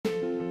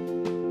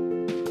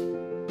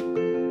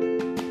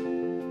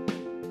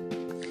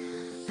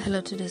Hello,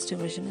 today's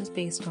devotion is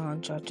based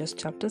on Judges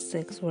chapter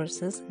 6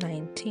 verses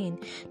 19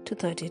 to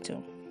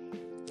 32.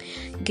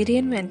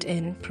 Gideon went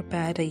in,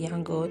 prepared a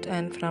young goat,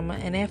 and from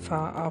an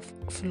ephah of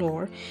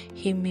flour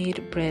he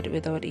made bread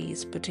without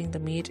yeast, putting the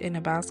meat in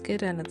a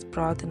basket and its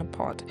broth in a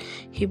pot.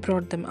 He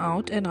brought them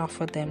out and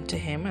offered them to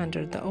him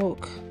under the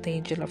oak. The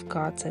angel of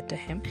God said to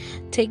him,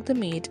 "Take the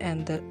meat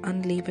and the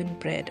unleavened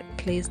bread,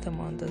 place them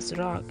on this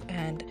rock,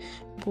 and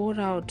pour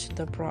out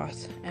the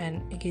broth."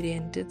 And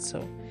Gideon did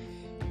so.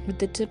 With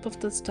the tip of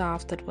the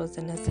staff that was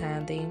in his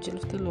hand, the angel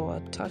of the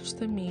Lord touched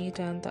the meat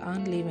and the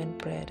unleavened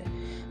bread.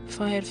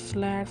 Fire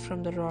flared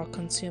from the rock,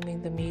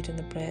 consuming the meat and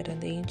the bread,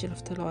 and the angel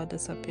of the Lord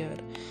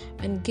disappeared.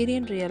 When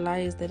Gideon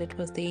realized that it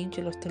was the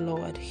angel of the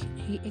Lord,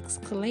 he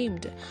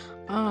exclaimed,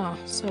 "Ah,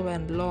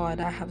 sovereign Lord,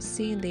 I have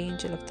seen the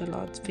angel of the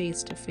Lord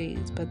face to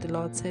face." But the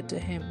Lord said to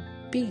him,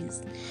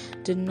 "Peace,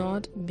 do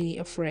not be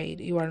afraid,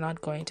 you are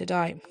not going to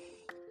die."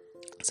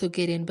 So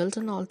Gideon built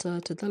an altar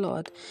to the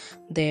Lord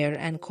there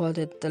and called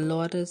it "The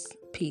Lord is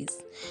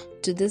Peace."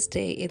 To this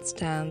day it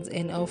stands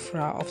in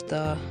Ophrah of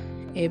the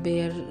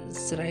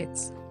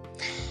Abiezrites.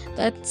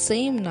 That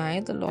same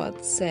night the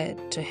Lord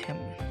said to him,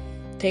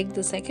 "Take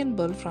the second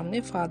bull from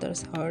your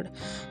father's herd,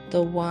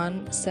 the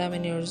one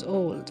 7 years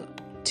old.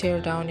 Tear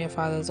down your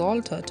father's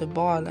altar to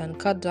Baal and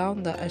cut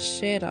down the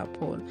Asherah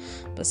pole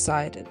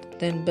beside it.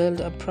 Then build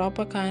a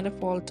proper kind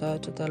of altar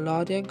to the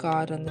Lord your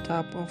God on the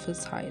top of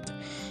his height.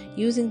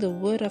 Using the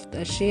wood of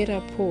the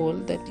Asherah pole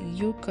that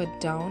you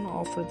cut down,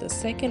 offer the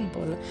second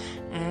bull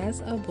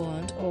as a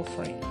burnt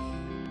offering."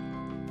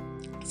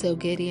 So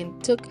Gideon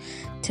took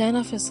 10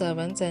 of his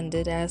servants and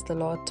did as the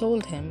Lord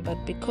told him,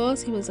 but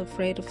because he was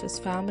afraid of his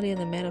family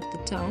and the men of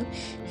the town,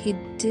 he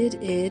did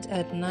it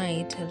at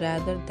night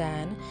rather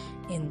than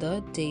in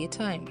the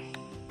daytime.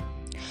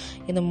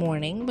 In the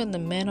morning, when the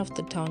men of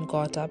the town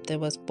got up, there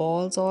was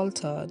Baal's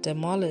altar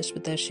demolished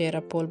with the Asherah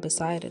pole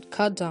beside it,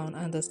 cut down,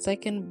 and the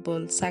second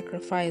bull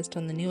sacrificed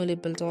on the newly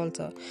built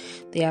altar.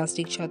 They asked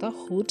each other,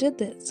 "Who did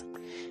this?"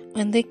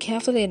 When they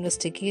carefully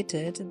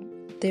investigated,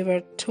 they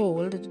were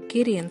told,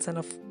 "Gideon, son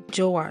of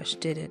Joash,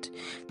 did it."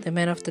 The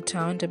men of the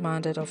town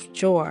demanded of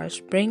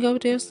Joash, "Bring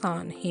out your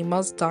son. He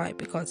must die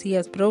because he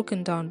has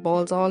broken down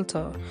Baal's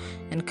altar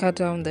and cut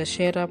down the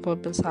Asherah pole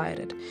beside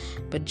it."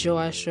 But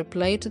Joash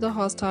replied to the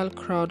hostile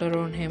crowd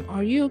around him,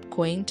 "Are you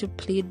going to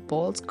plead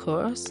Baal's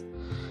curse?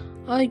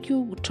 Are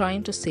you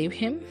trying to save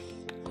him?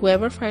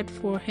 Whoever fights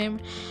for him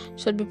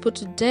shall be put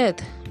to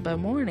death by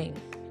morning.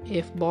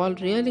 If Baal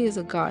really is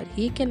a god,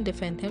 he can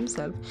defend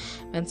himself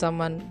when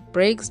someone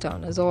breaks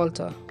down his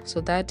altar."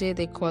 So that day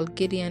they called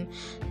Gideon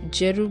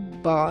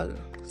Jerubbaal,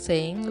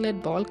 saying,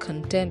 "Let Baal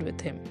contend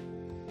with him,"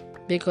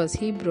 because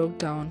he broke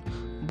down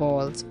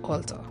Baal's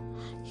altar.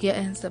 Here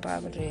ends the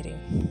Bible reading.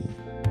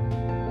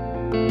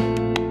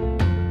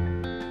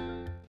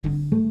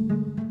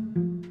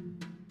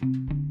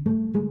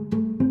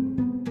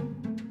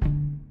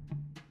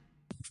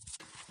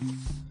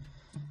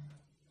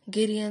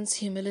 Gideon's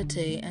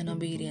humility and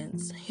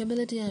obedience.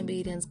 Humility and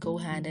obedience go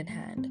hand in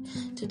hand.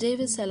 Today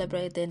we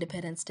celebrate the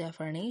Independence Day of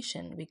our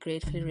nation. We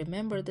gratefully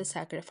remember the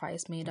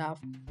sacrifice made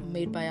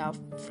by our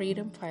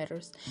freedom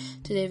fighters.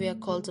 Today we are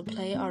called to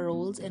play our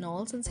roles in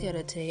all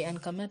sincerity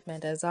and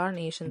commitment as our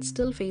nation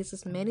still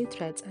faces many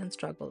threats and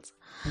struggles.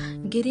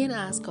 Gideon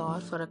asked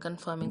God for a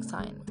confirming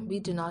sign. We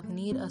do not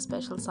need a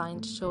special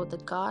sign to show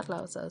that God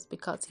loves us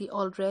because he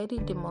already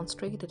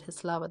demonstrated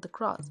his love at the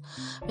cross.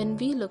 When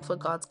we look for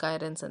God's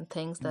guidance in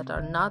things that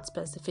are not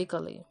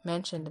specifically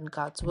mentioned in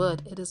God's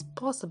word, it is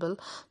possible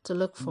to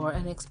look for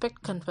and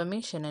expect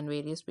confirmation in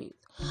various ways.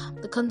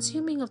 The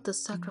consuming of the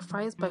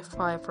sacrifice by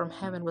fire from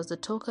heaven was the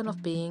token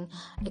of being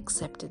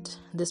accepted.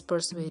 This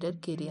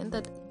persuaded Gideon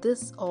that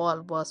this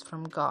all was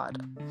from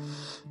God.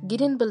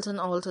 Gideon built an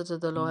altar to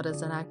the Lord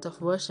as an act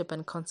of worship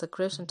and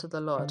consecration to the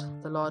Lord.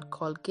 The Lord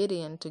called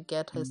Gideon to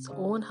get his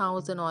own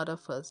house in order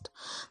first.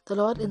 The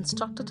Lord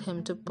instructed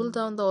him to pull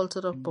down the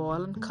altar of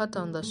Baal and cut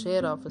down the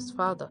Asherah of his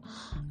father.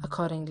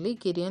 Accordingly,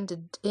 Gideon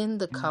did in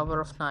the cover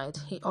of night.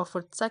 He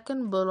offered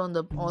second bull on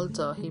the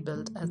altar he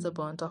built as a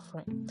burnt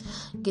offering.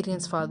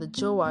 Gideon's father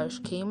Joash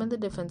came in the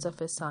defense of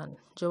his son.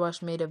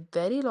 Joash made a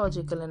very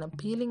logical and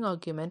appealing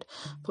argument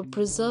for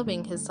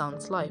preserving his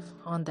son's life.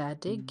 On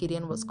that day,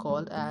 Gideon was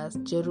called as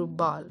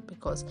Jerubbaal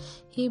because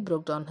he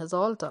broke down his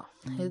altar.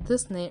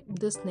 This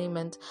name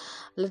meant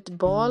 "let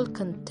Baal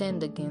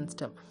contend against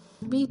him."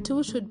 We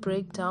too should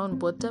break down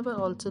whatever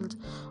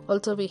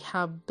altar we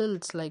have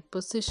built, like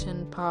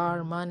position,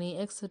 power, money,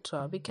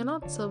 etc. We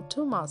cannot serve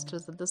two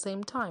masters at the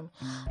same time.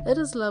 Let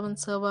us love and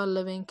serve our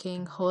living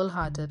King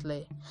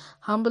wholeheartedly.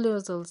 Humble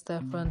yourselves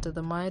therefore under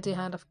the mighty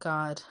hand of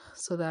God,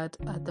 so that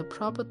at the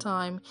proper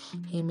time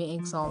he may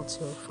exalt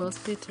you.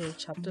 1 Peter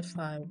chapter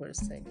 5 verse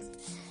 6.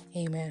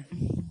 Amen.